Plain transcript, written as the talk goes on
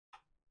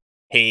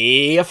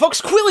Hey folks,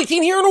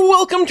 Quilly18 here, and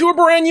welcome to a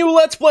brand new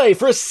Let's Play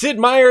for Sid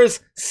Meier's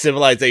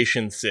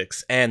Civilization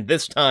 6. And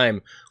this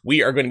time,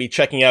 we are going to be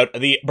checking out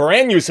the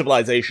brand new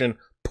civilization,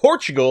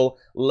 Portugal,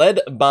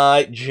 led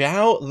by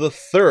João the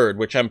Third,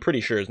 which I'm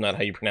pretty sure is not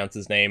how you pronounce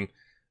his name.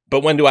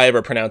 But when do I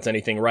ever pronounce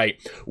anything right?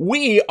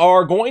 We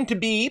are going to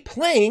be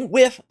playing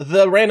with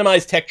the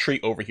randomized tech tree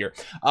over here.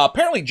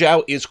 Apparently,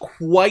 João is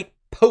quite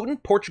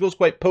potent. Portugal's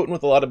quite potent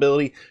with a lot of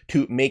ability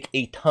to make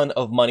a ton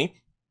of money.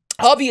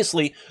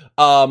 Obviously,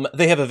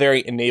 they have a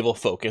very naval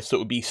focus, so it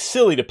would be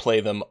silly to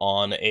play them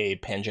on a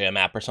Pangea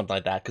map or something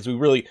like that, because we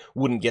really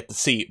wouldn't get to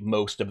see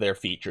most of their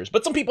features.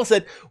 But some people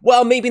said,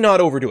 well, maybe not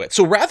overdo it.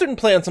 So rather than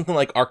play on something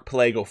like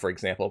Archipelago, for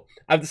example,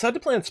 I've decided to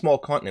play on small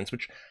continents,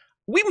 which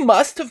we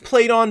must have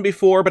played on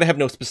before, but I have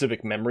no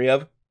specific memory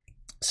of.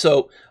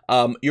 So,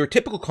 your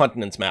typical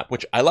continents map,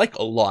 which I like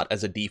a lot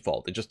as a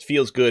default, it just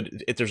feels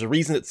good. If there's a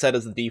reason it's set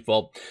as the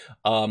default,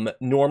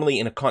 normally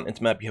in a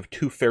continents map, you have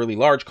two fairly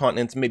large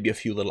continents, maybe a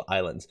few little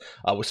islands.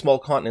 With small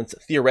continents,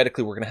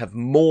 theoretically, we're going to have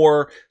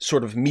more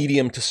sort of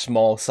medium to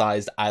small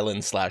sized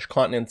islands slash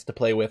continents to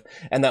play with,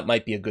 and that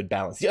might be a good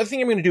balance. The other thing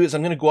I'm going to do is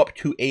I'm going to go up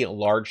to a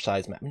large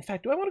size map. In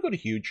fact, do I want to go to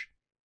huge?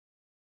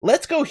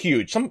 Let's go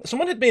huge.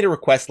 Someone had made a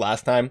request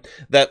last time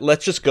that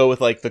let's just go with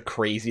like the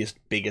craziest,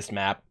 biggest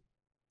map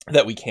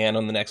that we can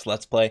on the next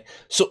Let's Play.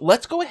 So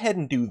let's go ahead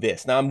and do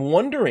this. Now I'm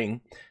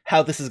wondering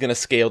how this is going to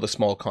scale to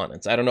small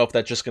continents. I don't know if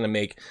that's just going to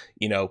make,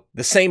 you know,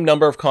 the same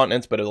number of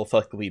continents, but it'll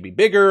effectively be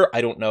bigger.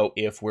 I don't know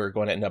if we're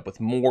going to end up with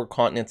more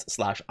continents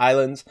slash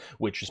islands,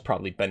 which is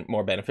probably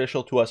more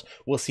beneficial to us.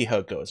 We'll see how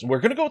it goes. We're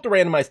going to go with the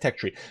randomized tech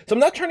tree. So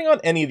I'm not turning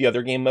on any of the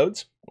other game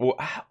modes.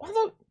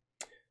 Although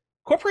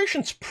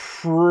Corporation's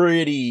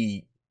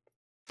pretty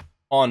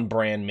on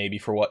brand maybe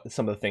for what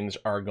some of the things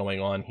are going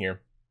on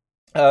here.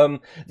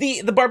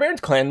 The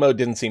Barbarians clan mode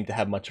didn't seem to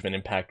have much of an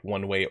impact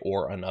one way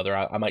or another.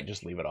 I might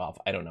just leave it off.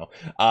 I don't know.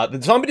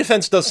 The zombie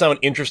defense does sound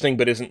interesting,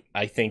 but isn't,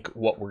 I think,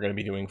 what we're going to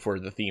be doing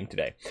for the theme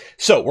today.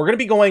 So we're going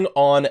to be going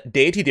on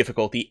Deity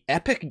difficulty,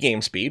 epic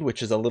game speed,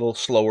 which is a little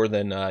slower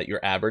than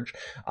your average.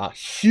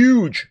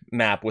 Huge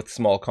map with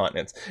small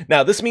continents.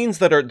 Now, this means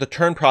that the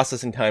turn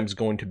processing time is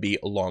going to be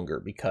longer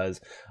because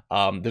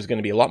there's going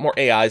to be a lot more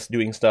AIs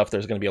doing stuff.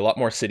 There's going to be a lot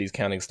more cities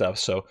counting stuff.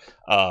 So,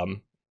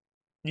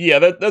 yeah,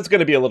 that's going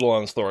to be a little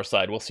on the slower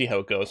side. We'll see how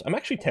it goes. I'm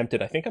actually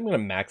tempted. I think I'm going to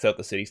max out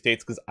the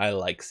city-states because I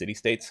like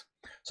city-states.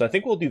 So I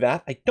think we'll do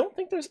that. I don't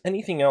think there's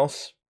anything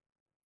else.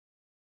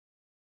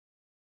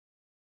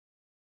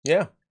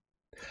 Yeah.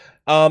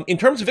 In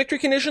terms of victory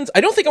conditions,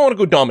 I don't think I want to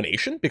go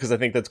domination because I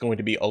think that's going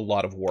to be a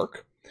lot of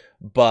work.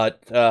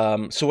 But,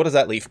 so what does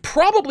that leave?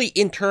 Probably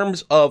in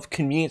terms of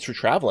convenience for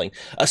traveling,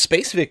 a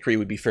space victory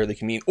would be fairly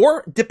convenient,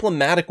 or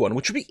diplomatic one,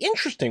 which would be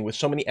interesting with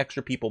so many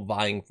extra people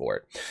vying for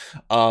it.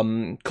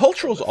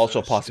 Cultural is also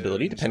a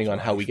possibility, depending on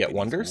how we get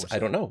wonders. I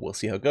don't know. We'll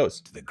see how it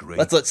goes.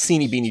 Let's let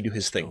Seenie Beanie do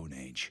his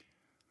thing.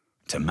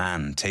 To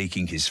man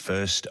taking his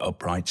first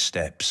upright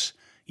steps,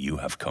 you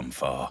have come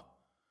far.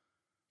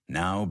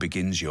 Now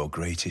begins your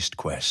greatest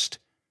quest.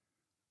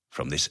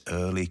 From this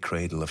early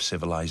cradle of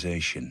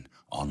civilization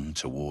on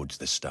towards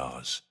the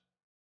stars.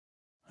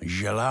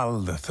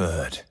 Jalal the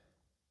Third,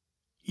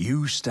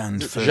 you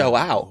stand firm in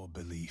your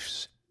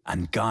beliefs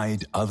and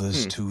guide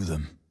others to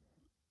them.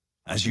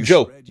 As you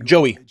spread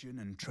your religion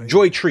and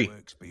trade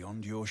works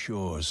beyond your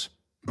shores,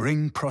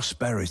 bring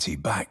prosperity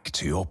back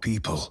to your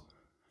people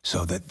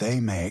so that they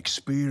may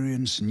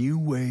experience new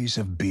ways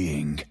of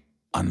being,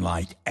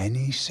 unlike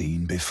any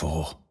seen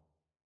before.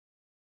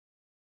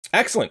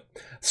 Excellent.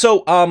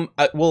 So,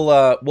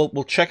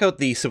 we'll check out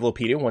the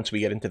Civilopedia once we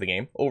get into the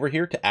game over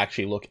here to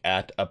actually look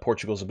at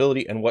Portugal's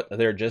ability and what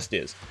their gist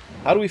is.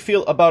 How do we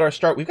feel about our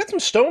start? We've got some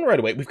stone right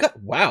away. We've got,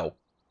 wow.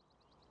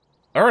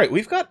 All right,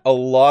 we've got a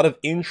lot of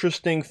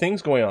interesting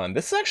things going on.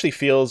 This actually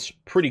feels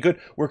pretty good.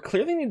 We're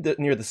clearly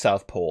near the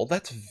South Pole.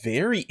 That's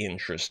very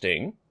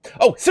interesting.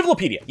 Oh,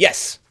 Civilopedia.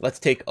 Yes. Let's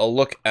take a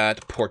look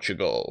at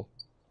Portugal.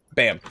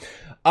 Bam.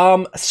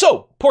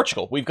 So,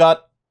 Portugal. We've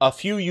got a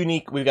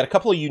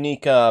couple of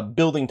unique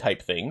building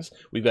type things.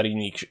 We've got a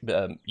unique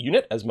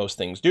unit, as most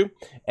things do,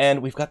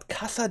 and we've got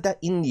Casa da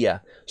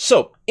India.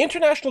 So,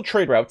 international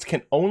trade routes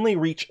can only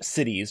reach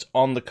cities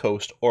on the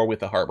coast or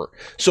with a harbor.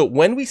 So,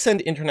 when we send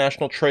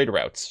international trade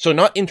routes, so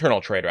not internal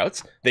trade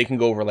routes, they can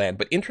go over land,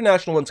 but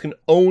international ones can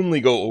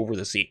only go over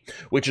the sea,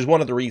 which is one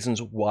of the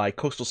reasons why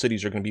coastal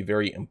cities are going to be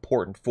very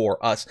important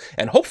for us,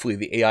 and hopefully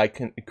the AI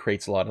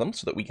creates a lot of them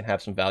so that we can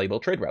have some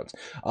valuable trade routes.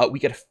 We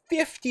get a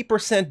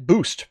 50%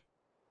 boost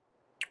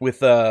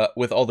with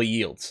all the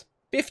yields.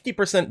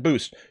 50%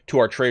 boost to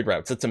our trade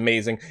routes. That's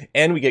amazing.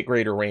 And we get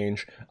greater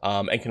range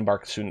and can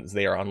embark as soon as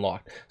they are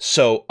unlocked.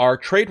 So our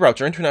trade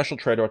routes, our international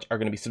trade routes, are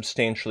going to be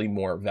substantially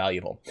more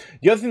valuable.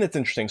 The other thing that's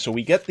interesting, so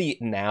we get the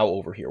now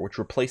over here, which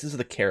replaces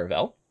the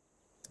caravel.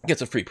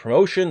 Gets a free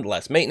promotion,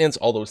 less maintenance,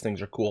 all those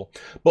things are cool.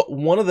 But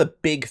one of the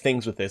big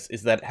things with this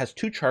is that it has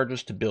 2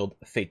 charges to build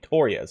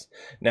Feitorias.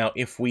 Now,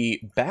 if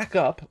we back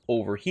up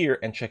over here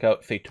and check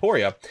out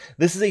Feitoria,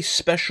 this is a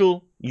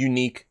special,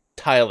 unique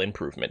tile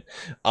improvement.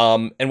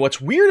 And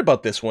what's weird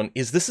about this one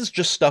is this is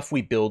just stuff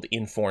we build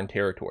in foreign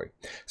territory.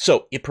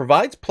 So it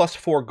provides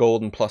 +4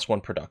 gold and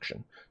 +1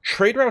 production.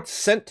 Trade routes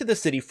sent to the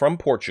city from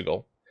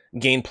Portugal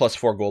gain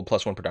 +4 gold,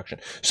 +1 production.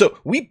 So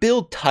we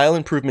build tile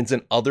improvements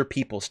in other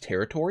people's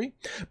territory,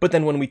 but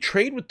then when we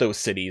trade with those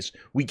cities,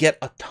 we get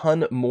a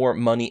ton more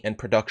money and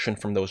production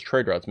from those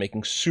trade routes,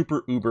 making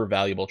super uber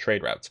valuable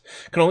trade routes.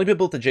 Can only be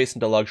built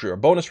adjacent to luxury or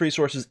bonus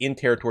resources in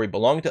territory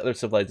belonging to other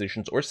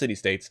civilizations or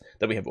city-states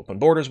that we have open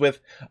borders with.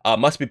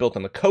 Must be built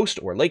on the coast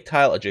or lake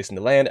tile adjacent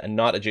to land and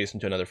not adjacent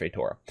to another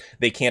Fetora.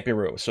 They can't be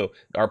removed, so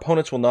our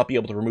opponents will not be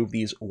able to remove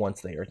these once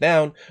they are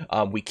down.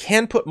 We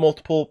can put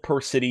multiple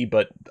per city,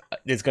 but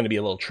it's going to be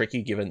a little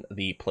tricky given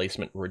the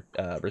placement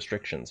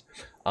restrictions.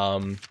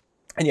 And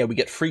yeah, we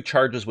get free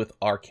charges with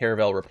our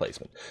caravel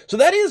replacement. So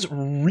that is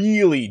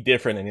really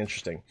different and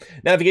interesting.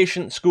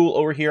 Navigation school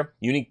over here,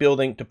 unique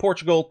building to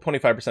Portugal,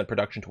 25%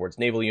 production towards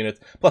naval units,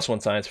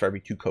 +1 science for every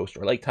 2 coast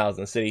or lake tiles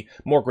in the city,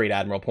 more great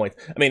admiral points.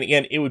 I mean,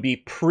 again, it would be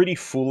pretty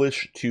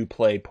foolish to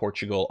play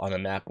Portugal on a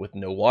map with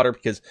no water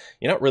because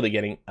you're not really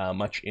getting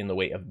much in the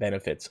way of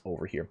benefits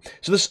over here.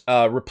 So this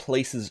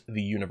replaces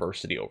the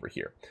university over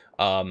here.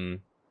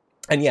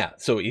 And yeah,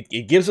 so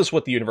it gives us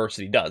what the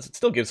university does. It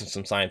still gives us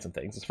some science and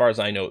things. As far as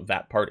I know,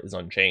 that part is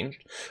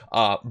unchanged.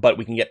 But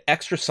we can get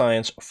extra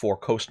science for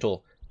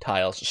coastal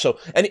tiles. So,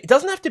 and it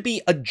doesn't have to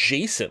be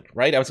adjacent,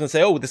 right? I was going to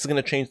say, oh, this is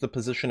going to change the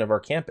position of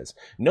our campus.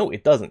 No,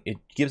 it doesn't. It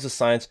gives us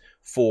science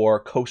for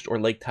coast or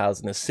lake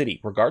tiles in the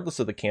city, regardless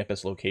of the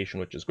campus location,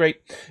 which is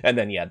great. And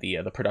then, yeah,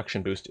 the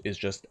production boost is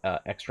just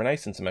extra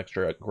nice, and some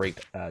extra great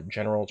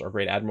generals or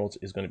great admirals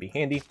is going to be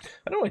handy.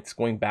 I don't know, it's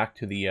going back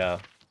to the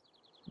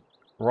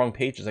wrong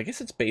pages. I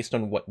guess it's based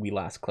on what we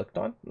last clicked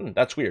on.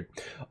 That's weird.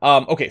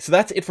 Okay, so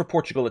that's it for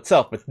Portugal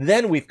itself. But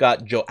then we've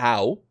got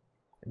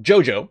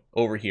Jojo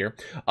over here.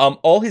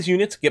 All his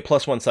units get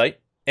 +1 site,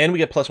 and we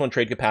get +1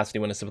 trade capacity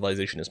when a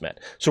civilization is met.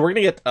 So we're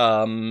going to get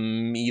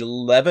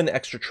 11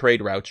 extra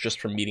trade routes just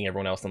from meeting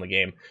everyone else in the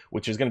game,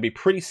 which is going to be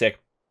pretty sick.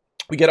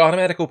 We get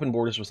automatic open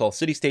borders with all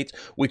city-states,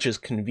 which is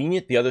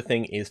convenient. The other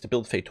thing is to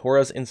build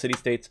Fetoras in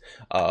city-states,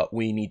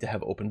 we need to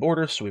have open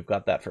borders, so we've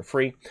got that for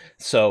free.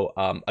 So,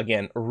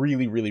 again,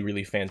 really, really,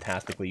 really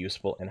fantastically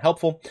useful and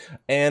helpful.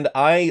 And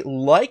I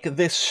like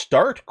this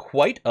start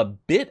quite a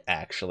bit,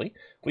 actually.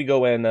 If we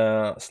go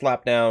and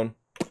slap down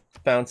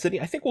found city,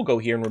 I think we'll go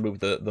here and remove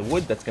the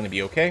wood. That's going to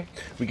be okay.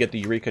 We get the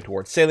Eureka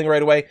towards sailing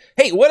right away.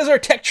 Hey, what does our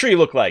tech tree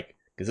look like?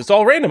 Because it's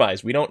all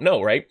randomized. We don't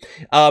know, right?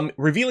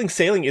 Revealing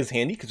sailing is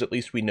handy because at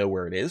least we know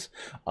where it is.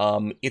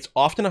 It's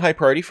often a high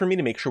priority for me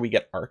to make sure we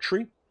get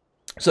archery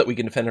so that we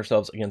can defend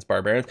ourselves against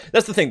barbarians.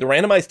 That's the thing. The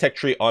randomized tech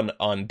tree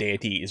on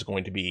Deity is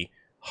going to be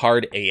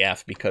hard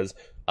AF because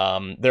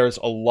there's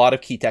a lot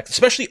of key techs,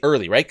 especially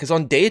early, right? Because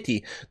on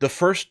Deity, the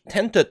first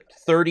 10 to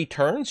 30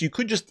 turns, you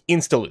could just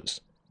insta-lose.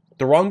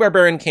 The wrong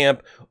barbarian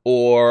camp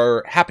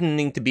or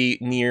happening to be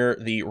near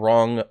the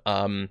wrong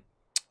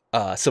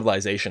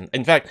civilization.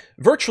 In fact,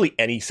 virtually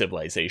any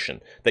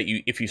civilization that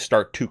if you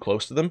start too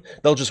close to them,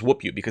 they'll just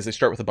whoop you because they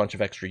start with a bunch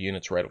of extra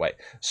units right away.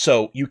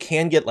 So you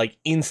can get like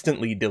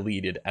instantly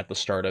deleted at the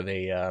start of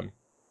a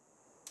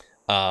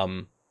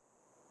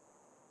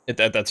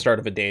at that start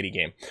of a Deity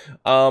game.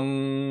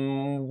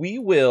 We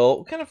will.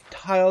 What kind of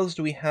tiles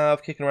do we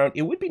have kicking around?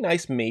 It would be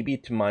nice maybe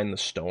to mine the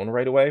stone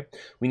right away.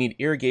 We need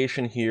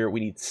irrigation here. We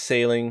need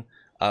sailing,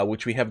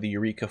 which we have the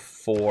Eureka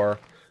for.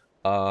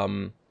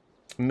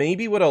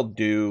 Maybe what I'll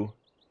do...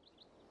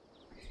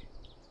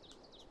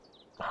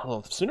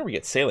 Oh, the sooner we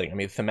get sailing, I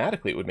mean,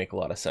 thematically it would make a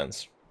lot of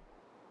sense.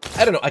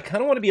 I don't know, I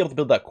kind of want to be able to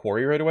build that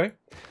quarry right away.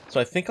 So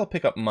I think I'll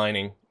pick up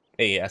mining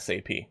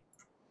ASAP.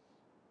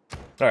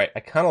 Alright, I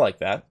kind of like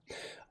that.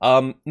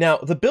 Now,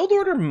 the build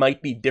order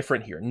might be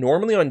different here.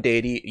 Normally on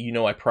Deity, you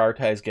know, I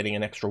prioritize getting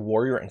an extra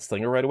warrior and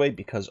slinger right away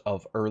because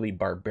of early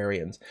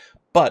barbarians.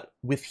 But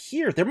with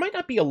here, there might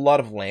not be a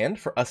lot of land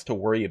for us to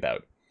worry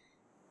about.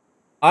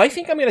 I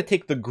think I'm going to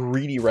take the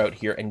greedy route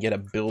here and get a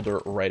builder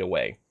right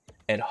away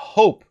and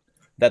hope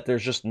that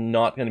there's just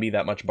not going to be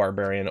that much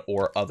barbarian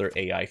or other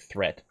AI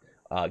threat,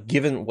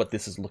 given what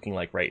this is looking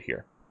like right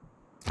here.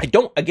 I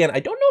don't know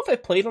if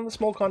I've played on the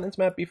Small Continents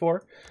map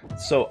before,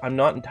 so I'm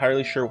not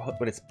entirely sure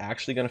what it's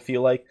actually going to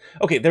feel like.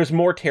 Okay, there's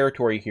more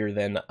territory here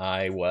than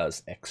I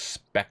was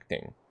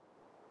expecting.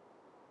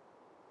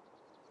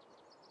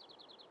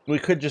 We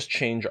could just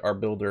change our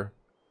builder.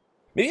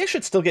 Maybe I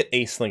should still get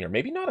a slinger.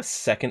 Maybe not a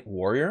second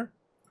warrior.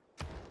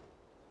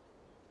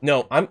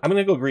 No, I'm going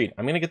to go greed.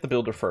 I'm going to get the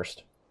builder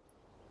first.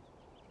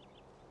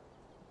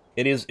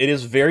 It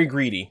is very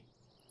greedy.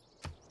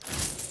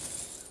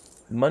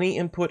 Money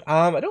input.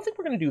 I don't think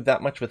we're going to do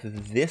that much with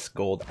this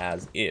gold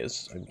as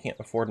is. We can't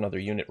afford another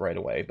unit right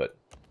away, but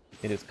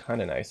it is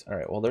kind of nice. All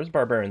right, well, there's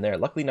barbarian there.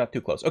 Luckily, not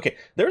too close. Okay,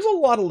 there's a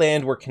lot of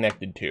land we're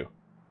connected to.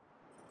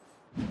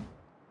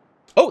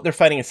 Oh, they're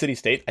fighting a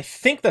city-state. I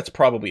think that's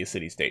probably a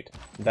city-state.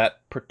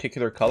 That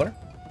particular color.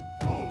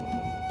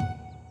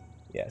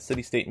 Yeah,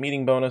 city-state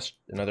meeting bonus,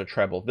 another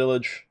tribal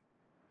village,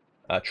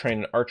 train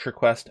an archer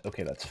quest.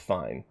 Okay, that's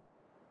fine.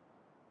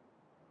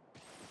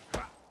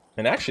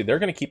 And actually, they're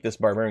going to keep this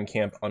barbarian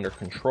camp under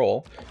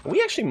control.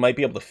 We actually might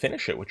be able to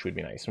finish it, which would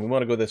be nice. And we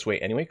want to go this way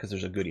anyway, because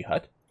there's a goody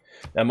hut.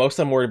 Now, most of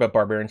them worried about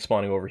barbarians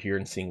spawning over here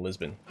and seeing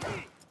Lisbon.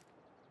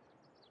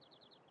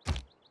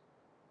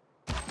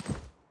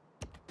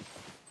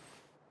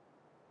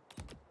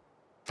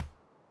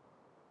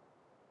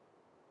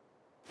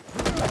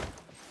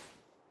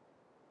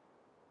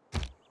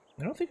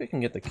 I don't think I can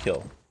get the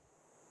kill.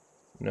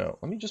 No,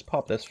 let me just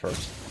pop this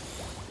first.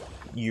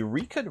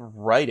 Eureka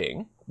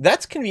writing.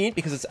 That's convenient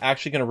because it's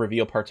actually going to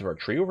reveal parts of our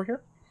tree over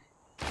here.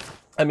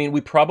 I mean,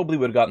 we probably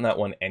would have gotten that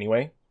one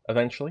anyway,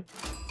 eventually.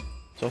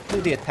 So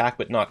hopefully they attack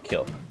but not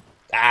kill.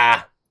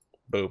 Ah!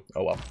 Boo.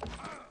 Oh well.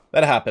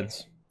 That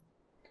happens.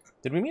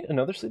 Did we meet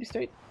another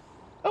city-state?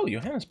 Oh,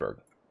 Johannesburg.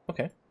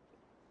 Okay.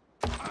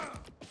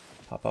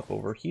 Pop up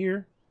over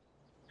here.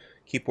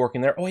 Keep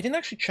working there. Oh, I didn't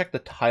actually check the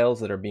tiles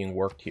that are being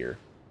worked here.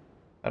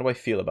 How do I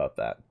feel about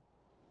that?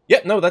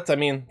 Yeah, no, that's, I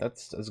mean,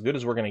 that's as good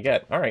as we're going to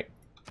get. All right.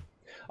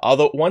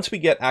 Although, once we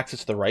get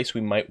access to the rice,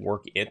 we might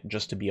work it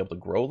just to be able to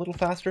grow a little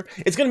faster.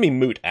 It's going to be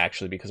moot,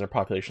 actually, because our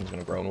population is going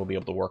to grow, and we'll be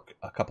able to work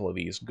a couple of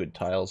these good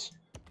tiles.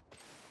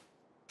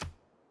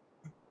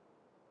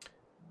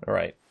 All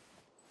right.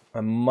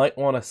 I might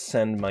want to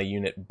send my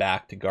unit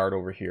back to guard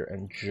over here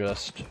and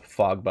just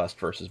fog bust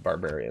versus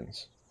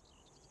barbarians.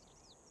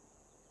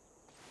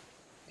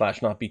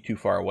 Flash not be too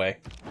far away.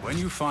 When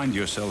you find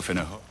yourself in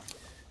a...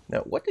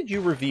 Now, what did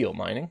you reveal,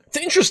 mining? It's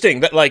interesting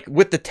that, like,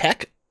 with the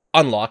tech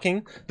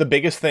unlocking, the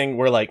biggest thing,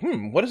 we're like,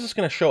 what is this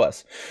going to show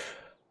us?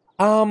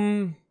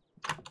 Okay,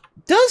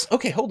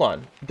 hold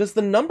on. Does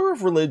the number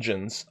of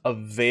religions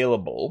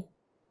available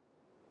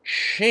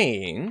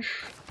change?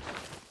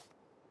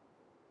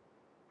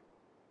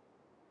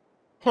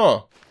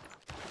 Huh.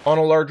 On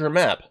a larger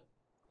map.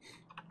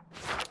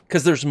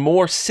 Because there's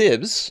more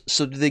civs,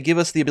 so do they give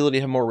us the ability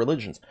to have more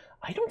religions?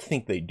 I don't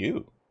think they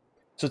do.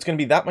 So it's going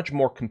to be that much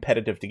more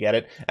competitive to get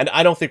it, and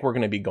I don't think we're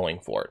going to be going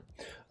for it.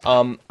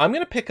 I'm going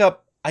to pick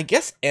up, I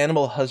guess,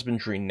 animal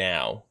husbandry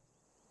now.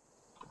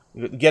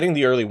 Getting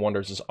the early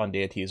wonders on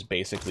Deity is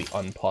basically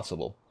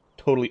impossible.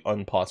 Totally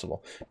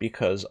impossible,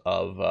 because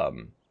of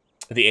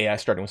the AI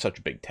starting with such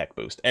a big tech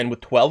boost. And with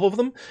 12 of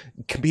them,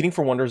 competing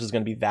for wonders is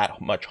going to be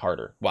that much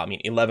harder. Well, I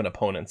mean, 11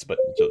 opponents, but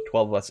so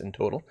 12 of us in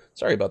total.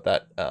 Sorry about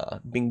that,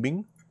 bing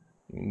bing.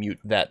 Mute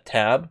that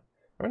tab.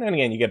 Every now and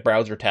again, you get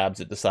browser tabs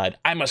that decide,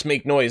 I must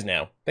make noise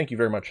now. Thank you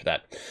very much for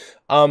that.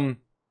 So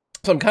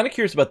I'm kind of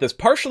curious about this.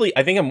 Partially,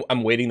 I think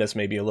I'm weighting this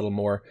maybe a little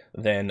more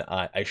than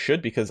I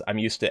should, because I'm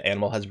used to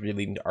animal husbandry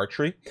leading to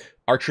archery.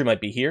 Archery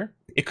might be here.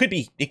 It could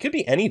be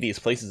any of these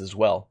places as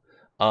well.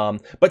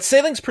 But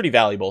sailing's pretty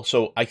valuable,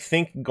 so I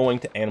think going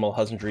to animal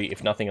husbandry,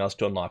 if nothing else,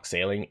 to unlock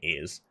sailing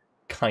is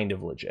kind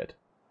of legit.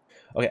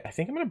 Okay, I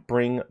think I'm going to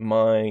bring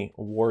my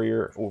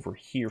warrior over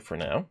here for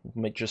now.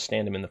 Might just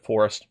stand him in the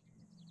forest.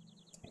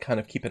 Kind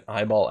of keep an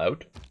eyeball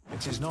out.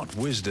 It is not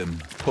wisdom.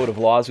 Code of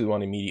laws we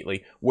want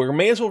immediately. We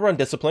may as well run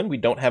discipline. We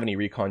don't have any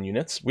recon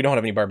units. We don't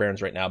have any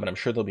barbarians right now, but I'm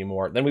sure there'll be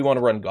more. Then we want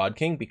to run God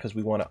King because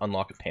we want to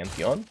unlock a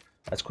pantheon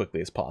as quickly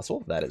as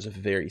possible. That is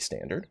very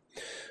standard.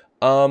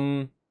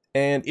 And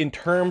in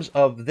terms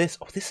of this,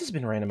 oh, this has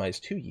been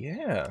randomized too.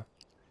 Yeah.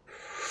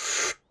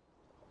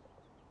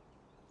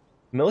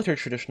 Military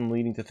tradition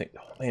leading to think.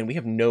 Oh man, we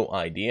have no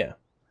idea.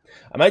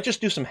 I might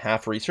just do some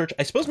half research.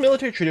 I suppose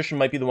military tradition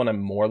might be the one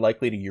I'm more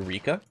likely to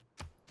eureka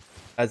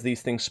as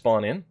these things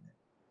spawn in.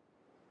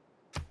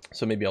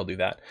 So maybe I'll do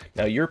that.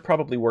 Now you're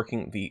probably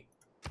working the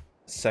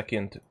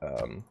second,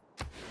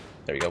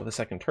 there you go, the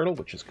second turtle,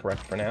 which is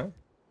correct for now.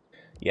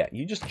 Yeah,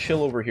 you just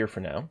chill over here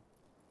for now.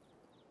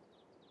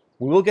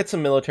 We will get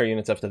some military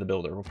units after the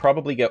builder. We'll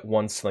probably get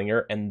one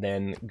slinger and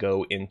then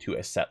go into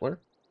a settler.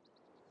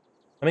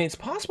 I mean, it's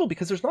possible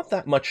because there's not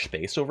that much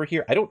space over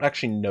here. I don't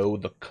actually know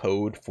the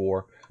code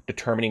for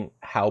determining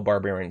how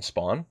barbarians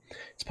spawn.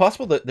 It's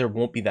possible that there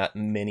won't be that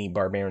many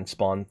barbarian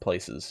spawn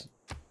places,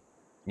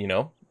 you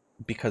know,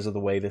 because of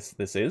the way this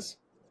is.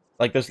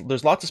 Like,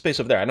 there's lots of space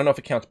over there. I don't know if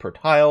it counts per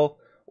tile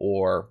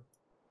or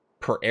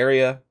per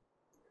area,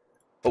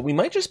 but we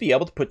might just be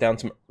able to put down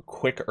some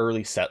quick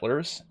early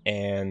settlers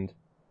and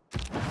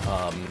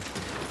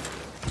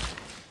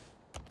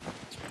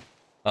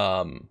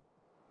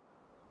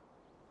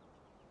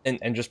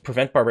and just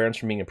prevent barbarians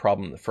from being a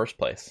problem in the first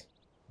place.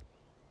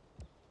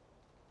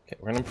 Okay,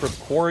 we're going to improve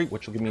quarry,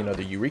 which will give me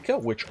another Eureka,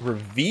 which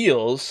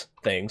reveals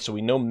things. So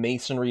we know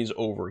masonry is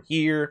over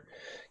here.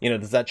 You know,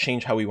 does that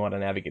change how we want to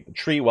navigate the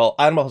tree? Well,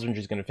 animal husbandry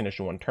is going to finish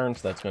in one turn,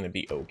 so that's going to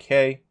be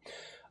okay.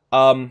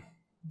 Do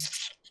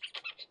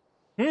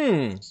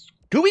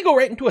we go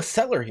right into a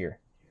settler here?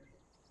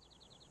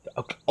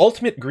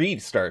 Ultimate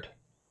greed start.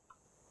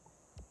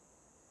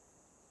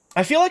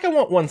 I feel like I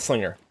want one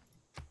slinger,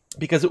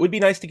 because it would be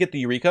nice to get the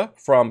Eureka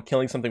from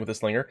killing something with a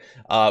slinger.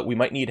 We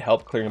might need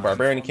help clearing a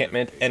barbarian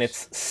encampment, and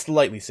it's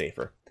slightly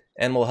safer.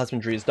 Animal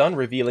husbandry is done,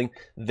 revealing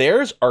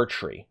there's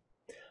archery.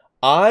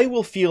 I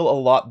will feel a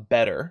lot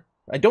better.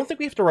 I don't think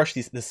we have to rush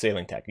this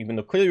sailing tech, even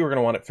though clearly we're going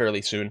to want it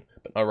fairly soon,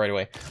 but not right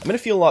away. I'm going to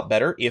feel a lot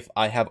better if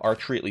I have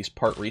archery at least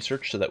part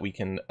research so that we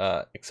can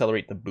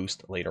accelerate the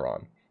boost later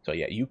on. So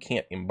yeah, you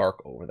can't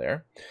embark over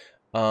there.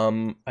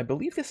 I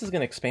believe this is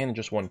going to expand in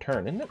just one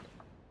turn, isn't it?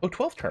 Oh,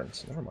 12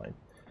 turns. Never mind.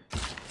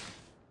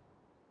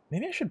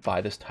 Maybe I should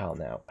buy this tile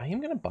now. I am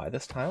going to buy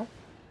this tile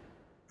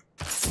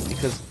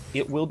because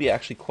it will be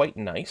actually quite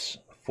nice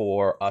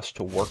for us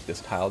to work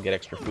this tile, get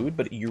extra food,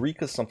 but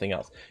Eureka's something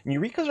else. And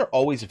Eurekas are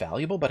always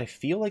valuable, but I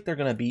feel like they're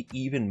going to be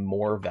even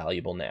more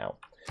valuable now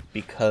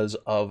because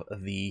of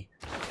the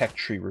tech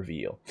tree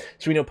reveal.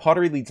 So we know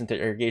pottery leads into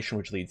irrigation,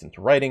 which leads into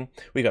writing.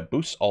 We got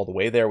boosts all the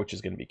way there, which is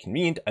going to be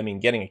convenient. I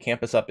mean, getting a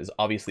campus up is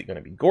obviously going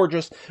to be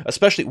gorgeous,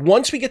 especially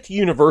once we get to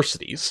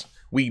universities.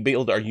 We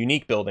build our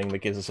unique building that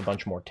gives us a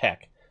bunch more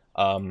tech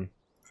from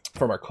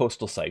our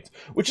coastal sites,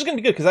 which is going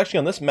to be good because actually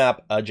on this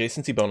map,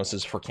 adjacency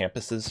bonuses for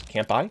campuses,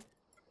 campi,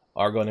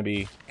 are going to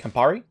be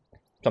Campari,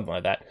 something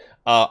like that,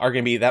 are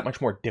going to be that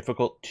much more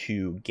difficult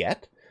to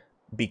get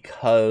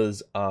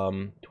because, do I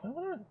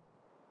want to,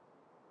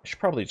 I should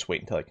probably just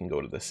wait until I can go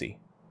to the sea.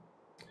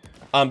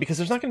 Because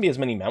there's not going to be as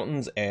many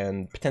mountains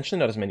and potentially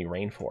not as many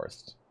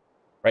rainforests,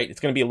 right? It's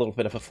going to be a little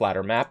bit of a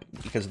flatter map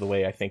because of the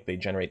way I think they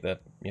generate the,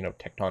 you know,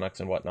 tectonics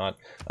and whatnot.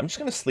 I'm just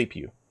going to sleep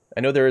you. I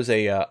know there is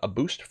a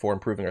boost for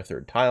improving our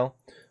third tile,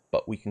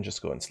 but we can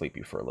just go and sleep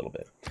you for a little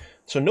bit.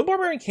 So no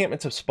barbarian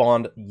encampments have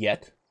spawned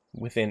yet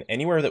within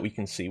anywhere that we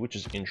can see, which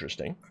is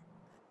interesting.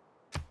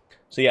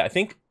 So yeah, I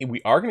think we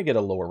are going to get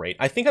a lower rate.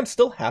 I think I'm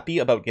still happy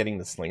about getting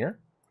the slinger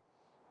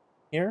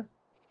here,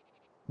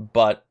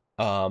 but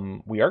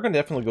we are going to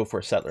definitely go for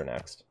a settler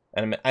next.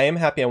 And I am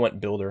happy I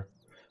went builder.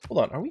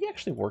 Hold on, are we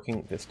actually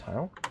working this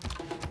tile?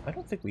 I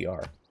don't think we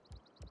are.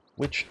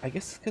 Which I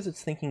guess is because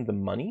it's thinking the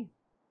money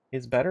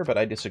is better, but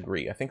I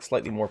disagree. I think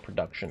slightly more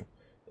production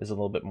is a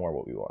little bit more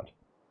what we want.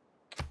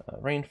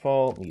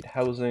 Rainfall, need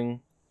housing.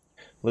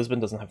 Lisbon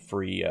doesn't have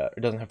free,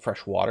 it doesn't have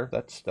fresh water.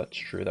 That's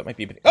true. That might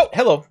be a bit... Oh,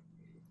 hello!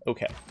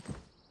 Okay.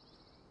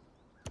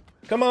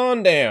 Come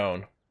on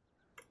down.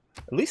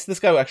 At least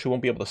this guy actually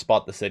won't be able to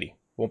spot the city.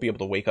 Won't be able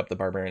to wake up the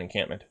barbarian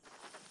encampment.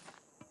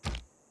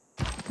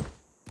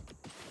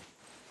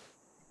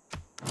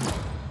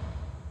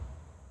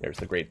 There's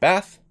the Great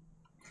Bath.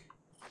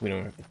 We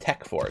don't have the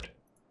tech for it.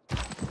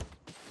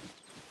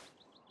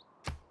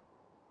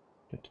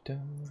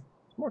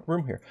 More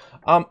room here.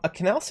 A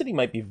canal city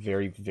might be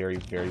very, very,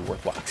 very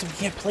worthwhile. Except we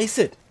can't place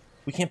it.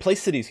 We can't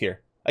place cities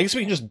here. I guess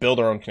we can just build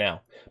our own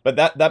canal. But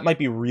that might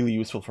be really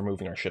useful for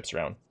moving our ships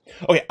around.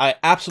 Okay, I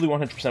absolutely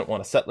 100%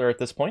 want a settler at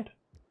this point.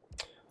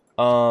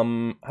 How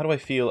do I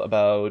feel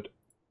about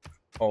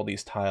all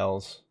these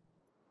tiles?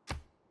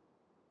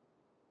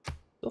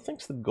 Still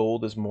thinks the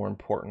gold is more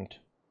important.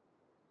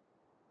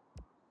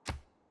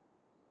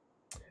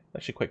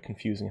 Actually quite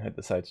confusing how it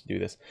decides to do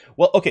this.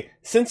 Well, okay,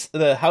 since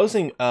the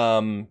housing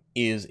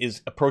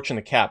is approaching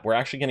the cap, we're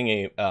actually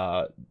getting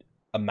a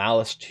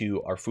malus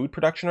to our food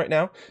production right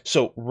now.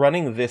 So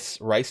running this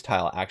rice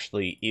tile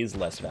actually is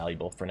less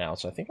valuable for now.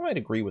 So I think I might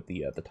agree with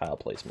the tile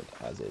placement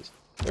as is.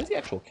 Where's the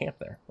actual camp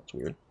there? That's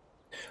weird.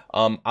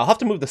 I'll have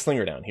to move the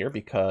slinger down here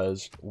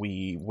because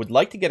we would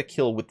like to get a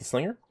kill with the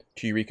slinger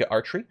to Eureka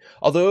Archery.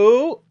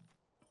 Although,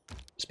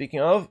 speaking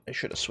of, I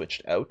should have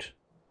switched out.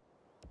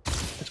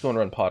 Let's go and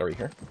run pottery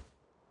here.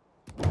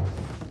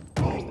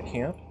 There's the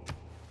camp.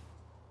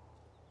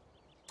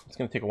 It's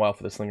going to take a while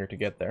for the slinger to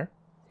get there.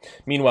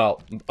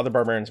 Meanwhile, other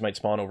barbarians might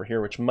spawn over here,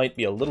 which might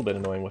be a little bit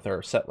annoying with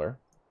our settler.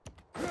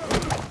 I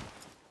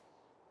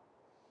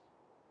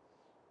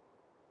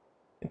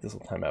think this will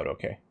time out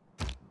okay.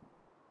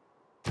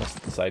 Unless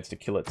it decides to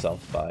kill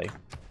itself by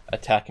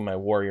attacking my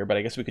warrior, but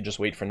I guess we could just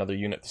wait for another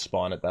unit to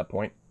spawn at that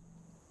point.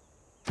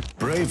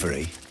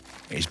 Bravery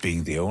is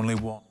being the only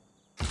one.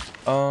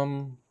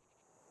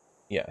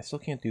 Yeah, I still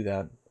can't do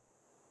that.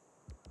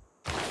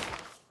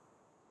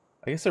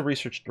 I guess I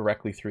researched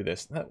directly through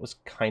this. That was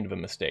kind of a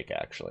mistake,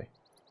 actually.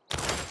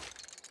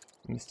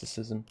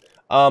 Mysticism.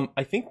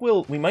 I think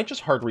we might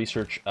just hard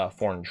research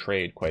foreign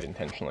trade quite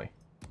intentionally.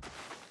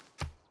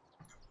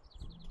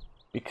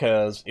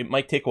 Because it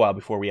might take a while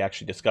before we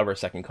actually discover a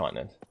second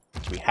continent.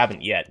 Which we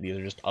haven't yet. These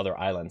are just other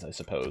islands, I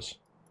suppose.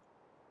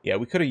 Yeah,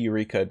 we could have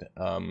Eureka'd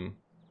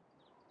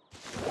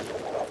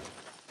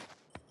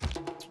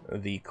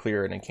the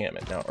clear an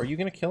encampment. Now, are you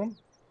going to kill him?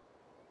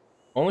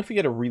 Only if we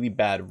get a really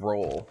bad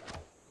roll.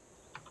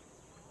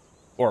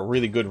 Or a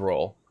really good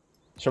roll.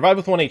 Survive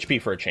with 1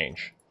 HP for a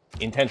change.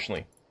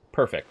 Intentionally.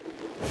 Perfect.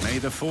 May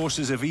the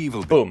forces of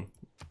evil... Boom.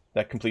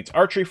 That completes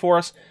archery for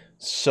us.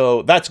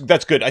 So that's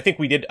good. I think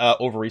we did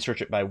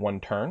over-research it by 1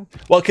 turn.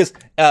 Well, because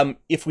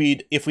if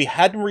we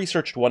hadn't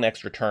researched 1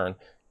 extra turn,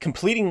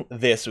 completing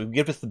this would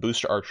give us the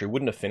boost to archery.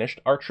 Wouldn't have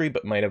finished archery,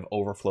 but might have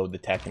overflowed the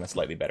tech in a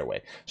slightly better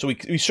way. So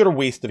we sort of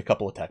wasted a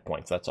couple of tech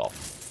points, that's all.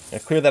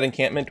 And clear that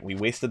encampment. We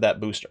wasted that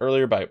boost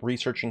earlier by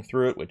researching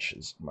through it, which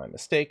is my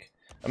mistake.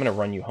 I'm going to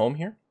run you home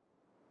here.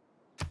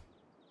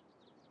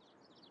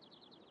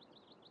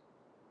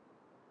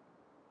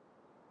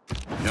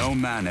 No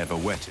man ever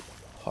wetted.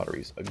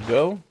 Potteries a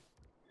go.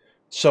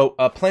 So,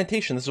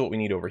 plantation, this is what we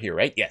need over here,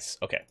 right? Yes,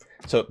 okay.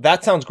 So,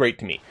 that sounds great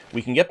to me.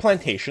 We can get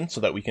plantation so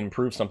that we can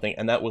improve something,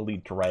 and that will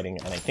lead to writing,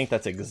 and I think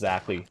that's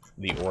exactly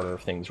the order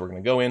of things we're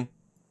going to go in.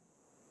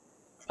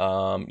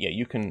 Yeah,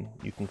 you can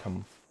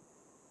come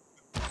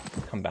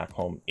back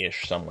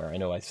home-ish somewhere. I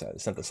know I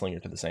sent the slinger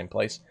to the same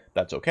place.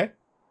 That's okay.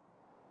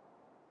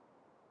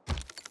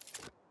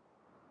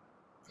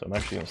 So I'm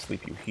actually going to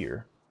sleep you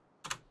here.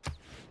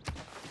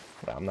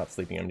 Well, I'm not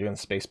sleeping. I'm doing the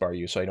spacebar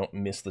you so I don't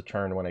miss the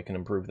turn when I can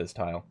improve this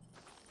tile.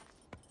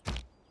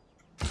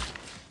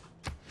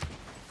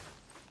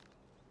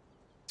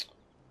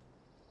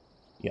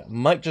 Yeah,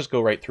 might just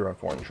go right through on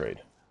foreign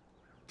trade.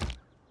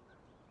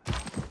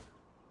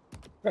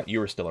 Right,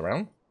 you were still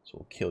around, so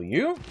we'll kill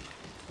you.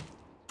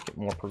 Get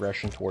more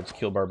progression towards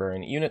kill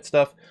barbarian unit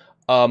stuff.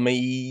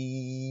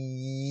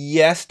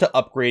 Yes to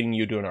upgrading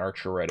you to an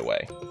archer right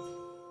away.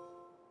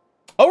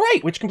 Oh,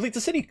 right, which completes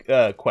a city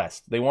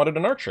quest. They wanted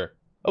an archer.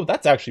 Oh,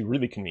 that's actually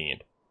really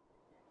convenient.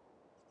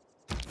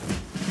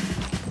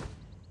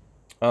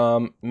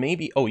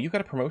 Maybe... Oh, you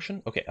got a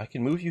promotion? Okay, I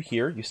can move you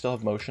here. You still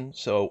have motion,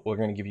 so we're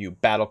going to give you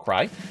Battle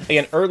Cry.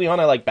 Again, early on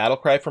I like Battle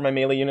Cry for my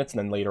melee units, and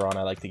then later on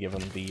I like to give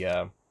them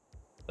the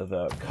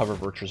cover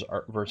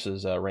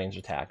versus ranged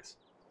attacks,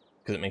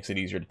 because it makes it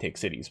easier to take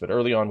cities. But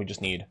early on we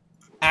just need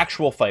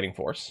actual fighting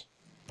force.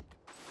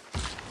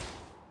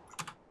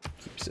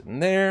 Keep sitting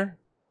there.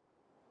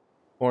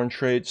 Foreign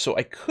trade. So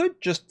I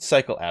could just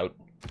cycle out.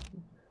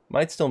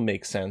 Might still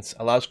make sense.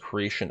 Allows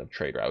creation of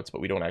trade routes, but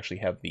we don't actually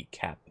have the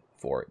cap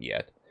for it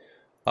yet.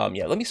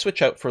 Yeah, let me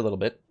switch out for a little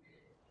bit.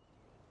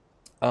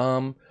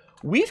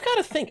 We've got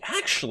to think,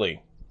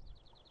 actually.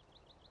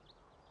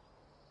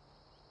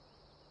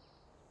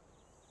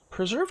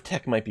 Preserve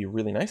tech might be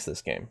really nice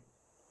this game.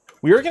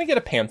 We are going to get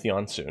a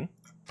Pantheon soon.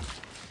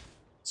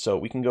 So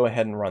we can go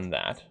ahead and run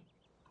that.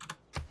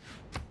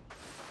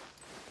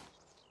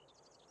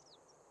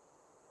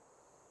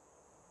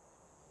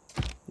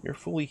 You're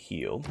fully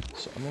healed,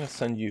 so I'm going to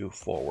send you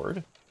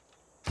forward.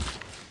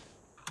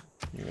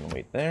 You're going to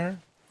wait there.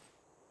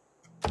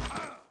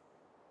 I'll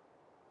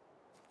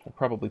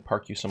probably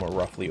park you somewhere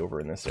roughly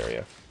over in this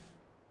area.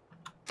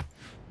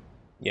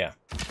 Yeah,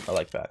 I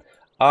like that.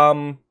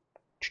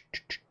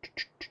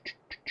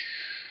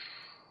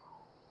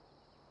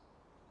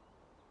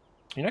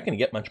 You're not going to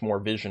get much more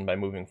vision by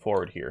moving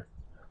forward here.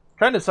 I'm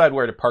trying to decide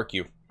where to park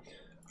you.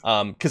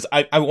 Because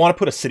I want to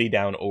put a city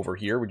down over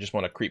here. We just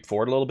want to creep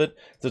forward a little bit.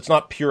 So it's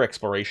not pure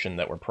exploration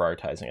that we're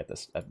prioritizing at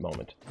the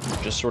moment.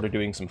 Just sort of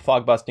doing some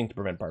fog busting to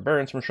prevent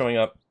barbarians from showing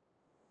up.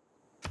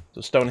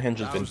 So Stonehenge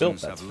has been built,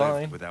 that's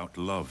fine. Without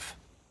love.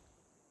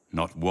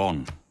 Not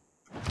one.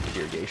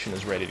 Irrigation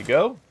is ready to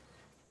go.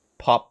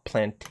 Pop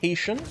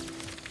Plantation,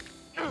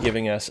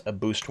 giving us a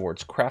boost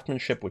towards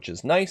craftsmanship, which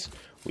is nice.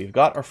 We've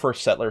got our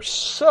first settler,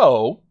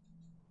 so...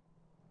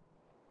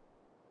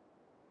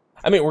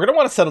 I mean, we're going to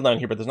want to settle down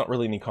here, but there's not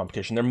really any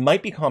competition. There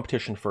might be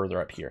competition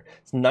further up here.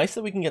 It's nice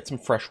that we can get some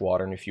fresh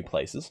water in a few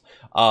places.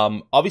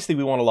 Obviously,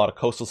 we want a lot of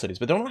coastal cities,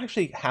 but they don't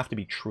actually have to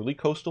be truly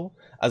coastal,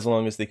 as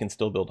long as they can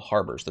still build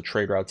harbors. The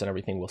trade routes and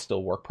everything will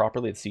still work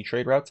properly, the sea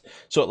trade routes.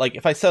 So, like,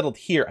 if I settled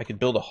here, I could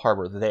build a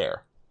harbor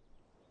there.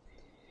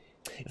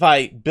 If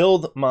I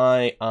build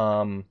my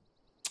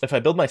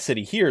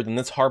city here, then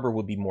this harbor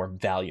would be more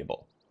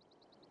valuable.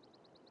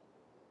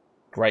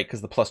 Right,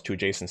 because the +2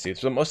 adjacency.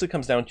 So it mostly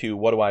comes down to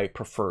what do I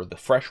prefer, the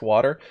fresh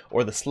water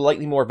or the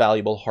slightly more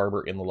valuable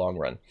harbor in the long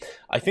run.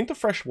 I think the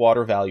fresh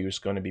water value is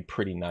going to be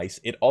pretty nice.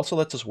 It also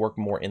lets us work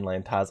more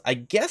inland tiles. I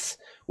guess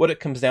what it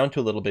comes down to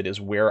a little bit is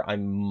where I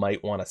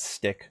might want to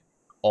stick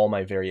all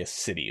my various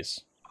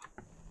cities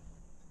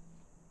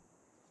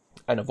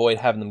and avoid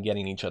having them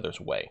getting in each other's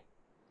way.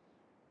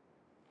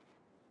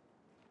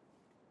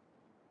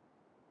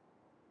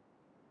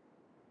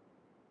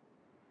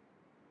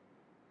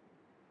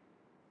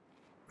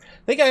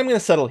 I think I'm going to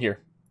settle here.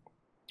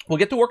 We'll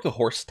get to work the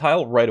horse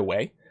tile right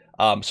away.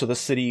 So the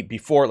city,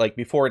 before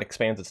it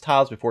expands its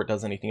tiles, before it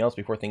does anything else,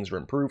 before things are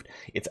improved,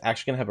 it's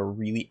actually going to have a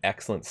really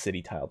excellent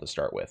city tile to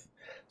start with.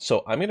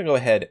 So I'm going to go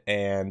ahead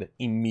and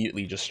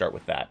immediately just start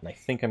with that. And I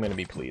think I'm going to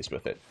be pleased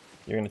with it.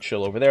 You're going to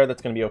chill over there.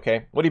 That's going to be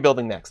okay. What are you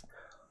building next?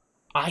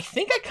 I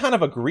think I kind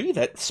of agree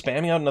that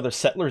spamming out another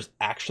settler is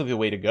actually the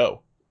way to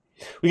go.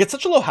 We get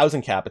such a low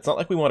housing cap. It's not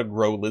like we want to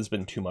grow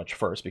Lisbon too much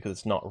first, because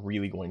it's not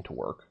really going to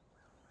work.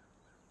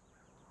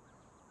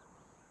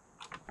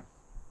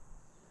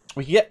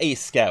 We can get a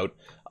scout.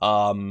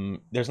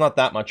 There's not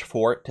that much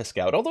for it to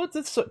scout, although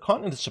this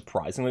continent is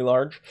surprisingly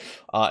large.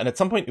 And at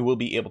some point it will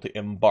be able to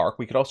embark.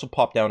 We could also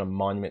pop down a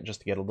monument just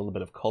to get a little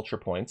bit of culture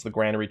points. The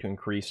granary to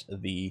increase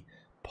the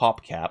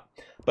pop cap.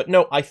 But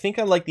no, I think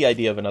I like the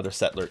idea of another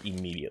settler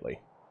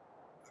immediately.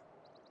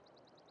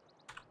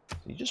 So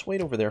you just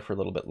wait over there for a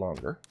little bit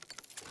longer.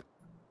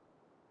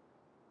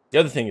 The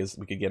other thing is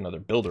we could get another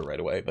builder right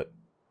away, but...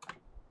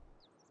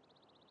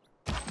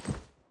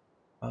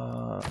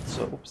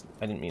 So, oops,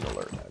 I didn't mean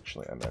alert,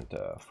 actually. I meant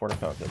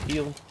fortify the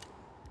heal.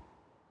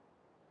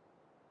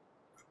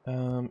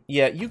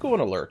 Yeah, you go on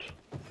alert.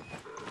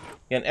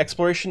 And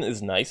exploration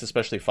is nice,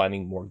 especially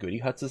finding more goody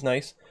huts is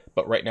nice.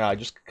 But right now, I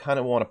just kind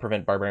of want to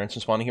prevent barbarians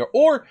from spawning here.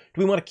 Or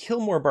do we want to kill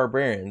more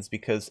barbarians?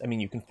 Because, I mean,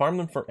 you can farm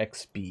them for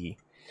XP.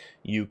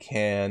 You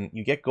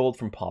get gold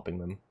from popping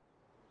them.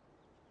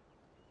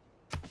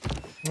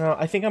 No,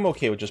 I think I'm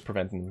okay with just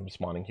preventing them from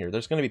spawning here.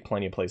 There's going to be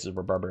plenty of places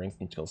where barbarians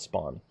can still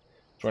spawn.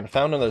 So we're going to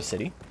found another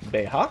city.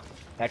 Beha.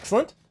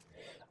 Excellent.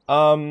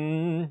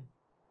 I'm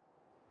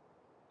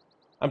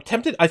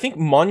tempted. I think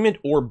monument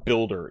or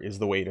builder is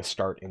the way to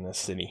start in this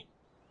city.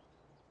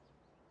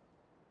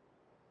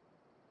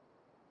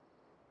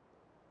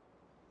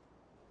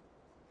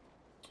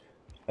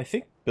 I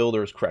think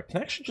builder is correct. Can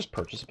I actually just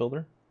purchase a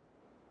builder?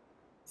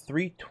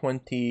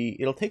 320.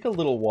 It'll take a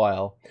little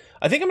while.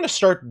 I think I'm going to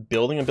start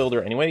building a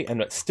builder anyway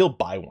and still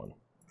buy one,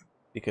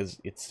 because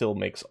it still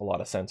makes a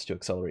lot of sense to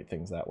accelerate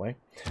things that way.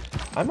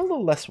 I'm a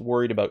little less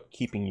worried about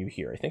keeping you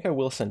here. I think I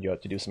will send you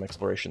out to do some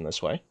exploration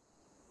this way.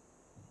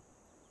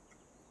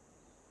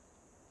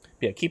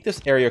 But yeah, keep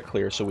this area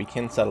clear so we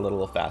can settle it a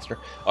little faster.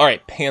 All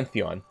right,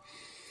 Pantheon.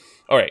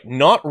 All right,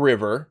 not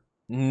River.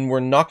 We're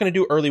not going to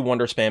do early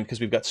wonder spam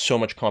because we've got so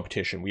much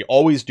competition. We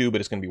always do,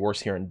 but it's going to be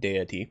worse here in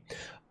Deity.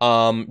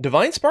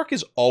 Divine Spark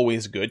is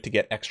always good to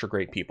get extra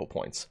great people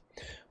points.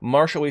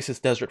 Marsh, Oasis,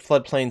 Desert,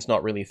 Floodplains,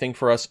 not really a thing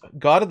for us.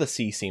 God of the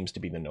Sea seems to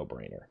be the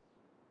no-brainer.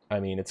 I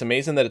mean, it's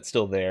amazing that it's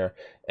still there.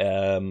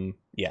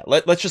 Yeah,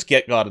 let's just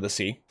get God of the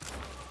Sea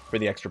for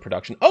the extra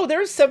production. Oh,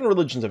 there's 7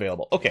 religions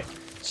available. Okay,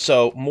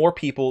 so more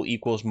people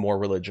equals more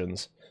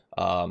religions.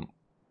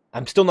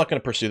 I'm still not going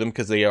to pursue them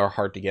because they are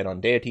hard to get on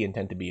Deity and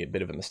tend to be a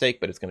bit of a mistake,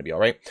 but it's going to be all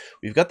right.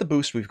 We've got the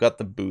boost. We've got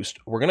the boost.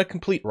 We're going to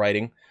complete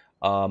writing,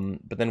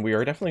 but then we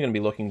are definitely going to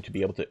be looking to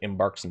be able to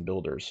embark some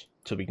builders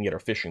so we can get our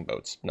fishing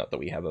boats. Not that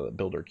we have a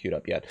builder queued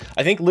up yet.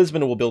 I think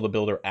Lisbon will build a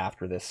builder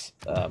after this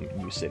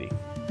new city.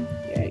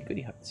 Yay,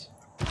 goody huts.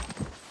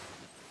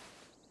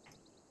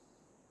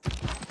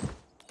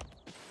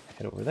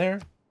 Head over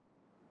there.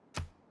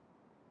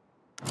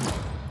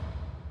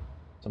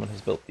 Someone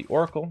has built the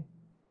Oracle.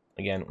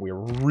 Again, we're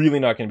really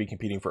not going to be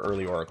competing for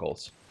early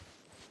oracles.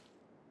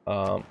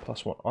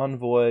 +1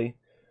 envoy.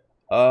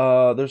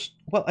 Well,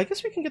 I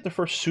guess we can get the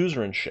first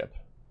suzerainship.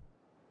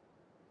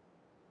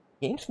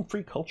 Gain some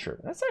free culture.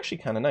 That's actually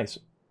kind of nice.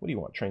 What do you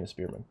want? Train the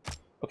spearman.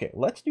 Okay,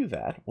 let's do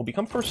that. We'll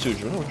become first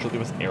suzerain, which will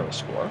give us era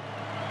score.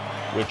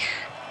 Which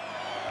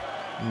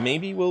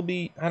maybe will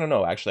be... I don't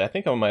know, actually. I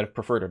think I might have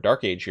preferred a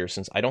Dark Age here,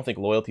 since I don't think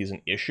loyalty is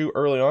an issue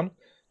early on.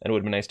 And it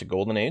would have been nice to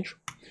Golden Age.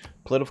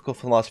 Political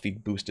philosophy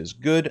boost is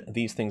good.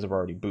 These things have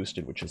already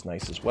boosted, which is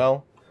nice as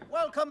well.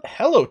 Welcome.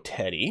 Hello,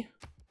 Teddy.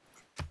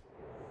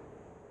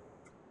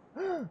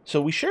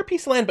 So we share a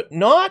piece of land, but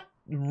not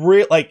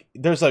real. Like,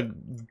 there's a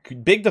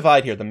big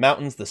divide here. The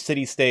mountains, the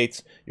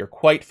city-states, you're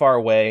quite far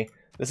away.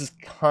 This is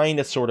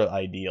kind of sort of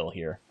ideal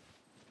here.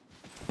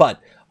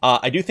 But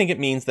I do think it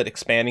means that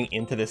expanding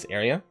into this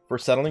area for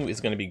settling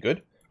is going to be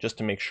good, just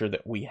to make sure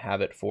that we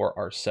have it for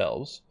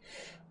ourselves.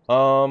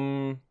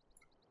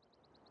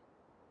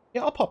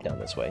 Yeah, I'll pop down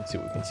this way and see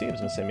what we can see. I was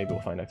going to say maybe we'll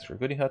find extra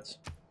goodie huts.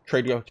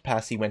 Trade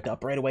capacity went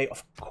up right away.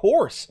 Of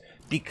course,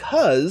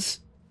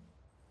 because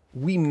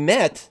we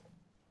met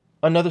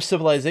another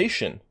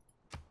civilization,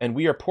 and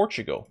we are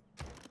Portugal.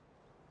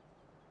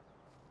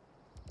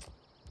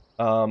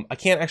 I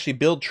can't actually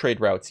build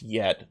trade routes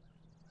yet.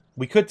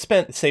 We could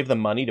save the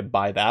money to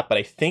buy that, but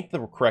I think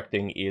the correct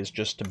thing is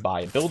just to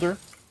buy a builder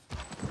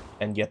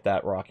and get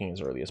that rocking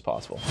as early as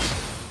possible.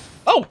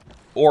 Oh!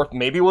 Or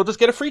maybe we'll just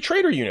get a free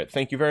trader unit.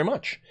 Thank you very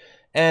much.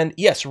 And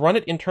yes, run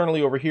it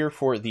internally over here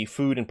for the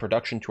food and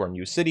production to our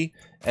new city,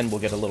 and we'll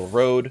get a little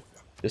road.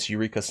 This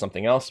Eureka's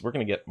something else. We're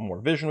going to get more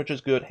vision, which is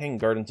good. Hanging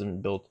gardens have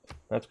been built.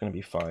 That's going to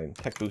be fine.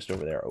 Tech boost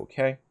over there.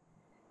 Okay.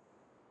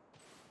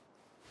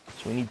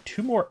 So we need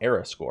 2 more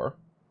era score.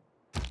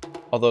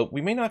 Although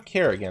we may not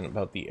care again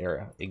about the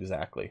era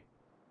exactly.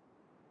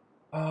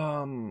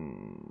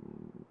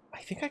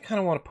 I think I kind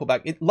of want to pull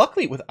back.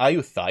 Luckily, with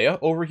Ayutthaya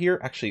over here,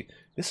 actually,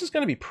 this is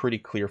going to be pretty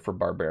clear for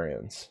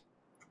barbarians.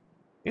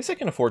 I guess I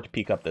can afford to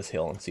peek up this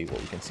hill and see what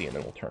we can see, and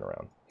then we'll turn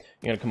around.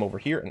 You're going to come over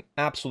here and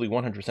absolutely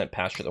 100%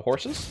 pasture the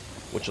horses,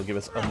 which will give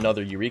us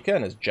another Eureka,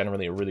 and is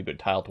generally a really good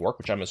tile to work,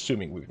 which I'm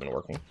assuming we've been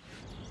working.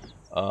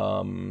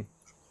 Don't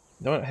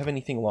have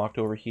anything locked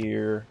over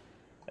here.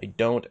 I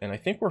don't, and I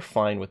think we're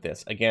fine with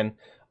this. Again,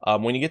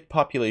 when you get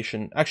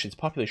population... Actually, it's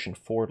population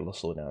 4 to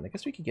slow down. I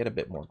guess we could get a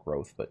bit more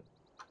growth, but...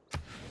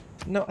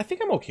 No, I think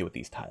I'm okay with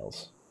these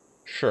tiles.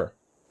 Sure.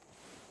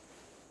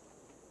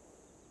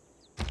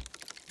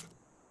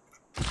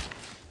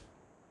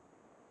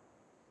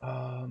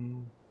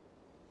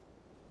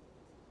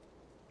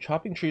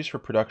 Chopping trees for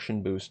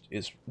production boost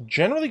is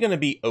generally going to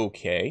be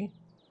okay,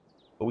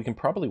 but we can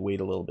probably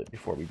wait a little bit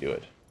before we do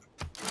it.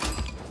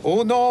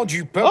 Au nom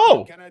du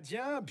peuple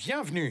canadien,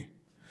 bienvenue.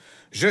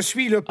 Je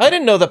suis le... I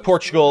didn't know that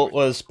Portugal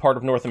was part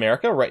of North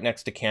America, right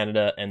next to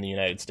Canada and the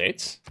United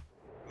States.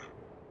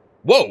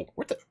 Whoa!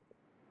 What the...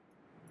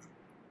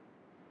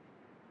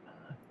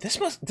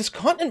 This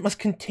continent must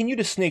continue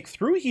to snake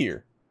through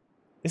here.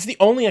 It's the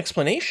only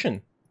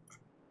explanation.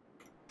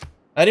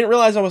 I didn't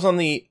realize I was on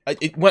the...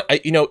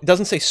 it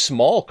doesn't say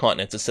small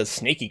continents, it says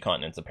snaky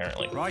continents,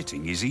 apparently.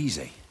 Writing is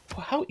easy.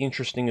 Well, how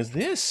interesting is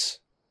this?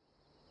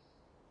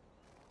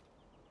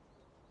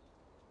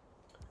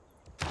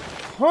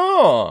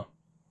 Huh.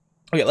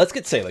 Okay, let's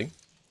get sailing.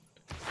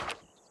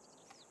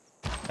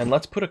 And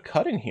let's put a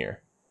cut in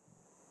here.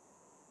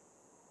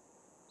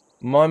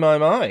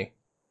 My.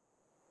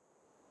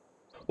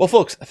 Well,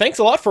 folks, thanks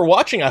a lot for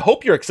watching. I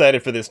hope you're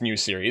excited for this new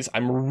series.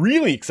 I'm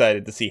really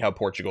excited to see how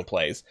Portugal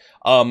plays.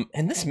 And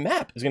this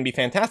map is going to be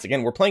fantastic.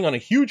 Again, we're playing on a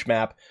huge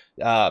map.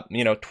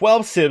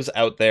 12 civs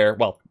out there,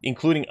 well,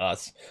 including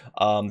us.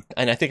 And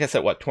I think I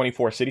said,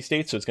 24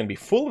 city-states? So it's going to be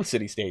full of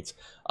city-states,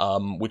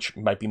 which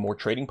might be more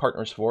trading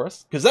partners for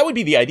us. Because that would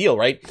be the ideal,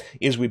 right?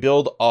 Is we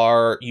build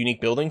our unique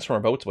buildings from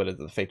our boats, what is it,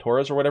 the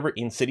Feitoras or whatever,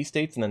 in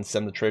city-states, and then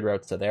send the trade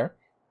routes to there.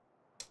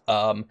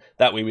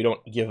 That way we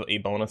don't give a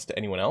bonus to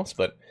anyone else,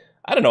 but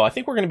I don't know. I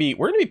think we're gonna be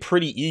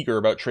pretty eager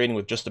about trading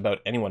with just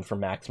about anyone for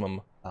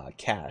maximum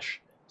cash.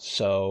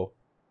 So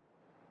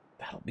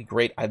that'll be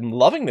great. I'm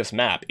loving this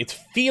map. It's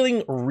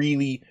feeling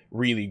really,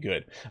 really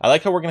good. I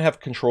like how we're gonna have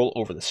control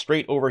over the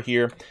strait over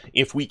here.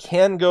 If we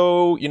can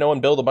go,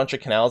 and build a bunch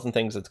of canals and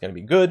things, it's gonna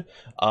be good.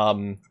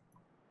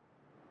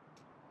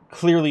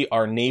 Clearly,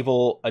 our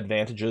naval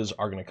advantages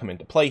are gonna come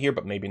into play here,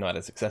 but maybe not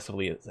as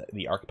excessively as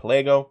the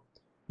archipelago.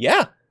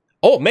 Yeah.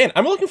 Oh, man,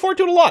 I'm looking forward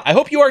to it a lot. I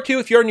hope you are, too.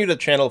 If you're new to the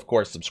channel, of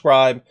course,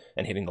 subscribe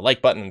and hitting the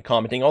like button and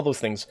commenting. All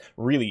those things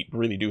really,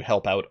 really do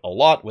help out a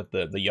lot with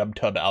the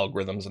YubTub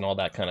algorithms and all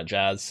that kind of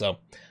jazz. So,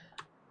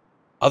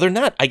 other than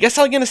that, I guess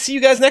I'm going to see you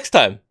guys next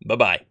time.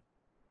 Bye-bye.